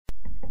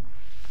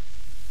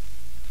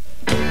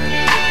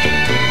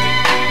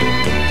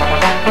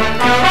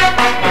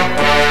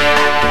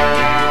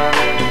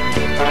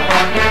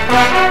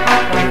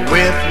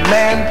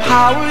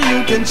manpower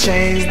you can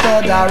change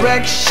the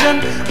direction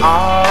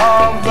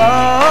of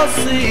the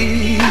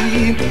sea.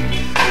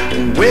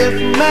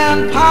 With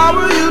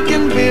manpower you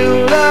can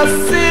build a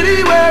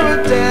city where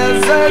a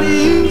desert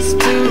used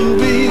to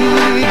be.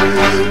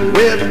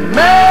 With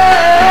manpower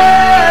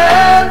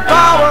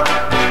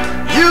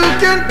you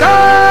can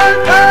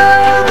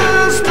conquer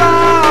the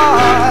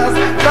stars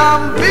from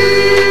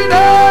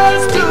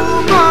Venus to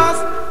Mars.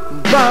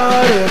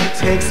 But it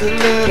takes a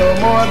little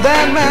more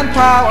than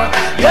manpower.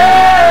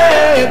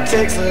 Yeah, it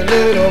takes a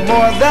little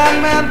more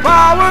than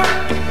manpower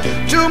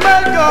to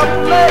make a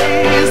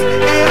place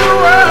in a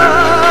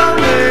world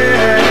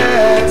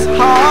that's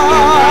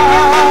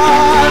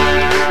hard.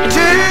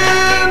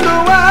 Tender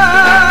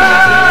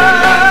words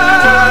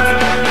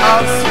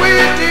of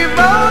sweet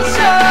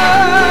devotion,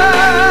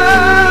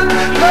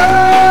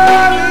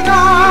 loving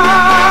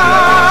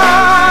arms,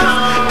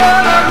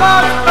 and a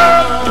lot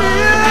of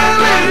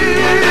feeling.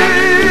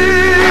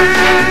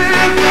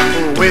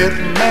 With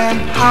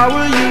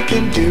manpower you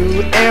can do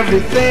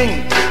everything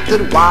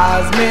that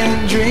wise men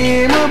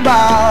dream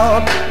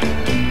about.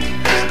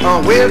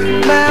 With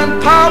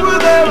manpower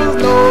there is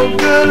no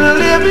good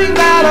living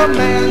that a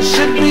man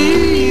should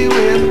be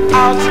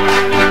without.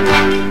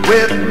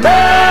 With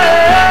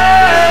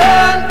manpower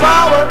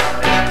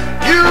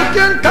you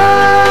can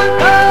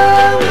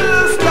conquer the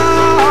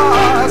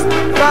stars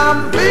from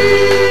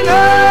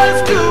Venus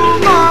to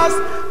Mars.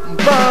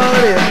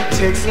 But it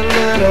takes a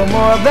little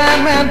more than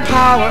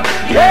manpower.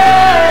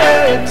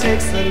 Yeah, it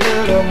takes a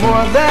little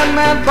more than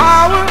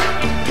manpower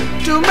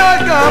to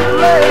make a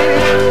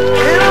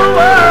place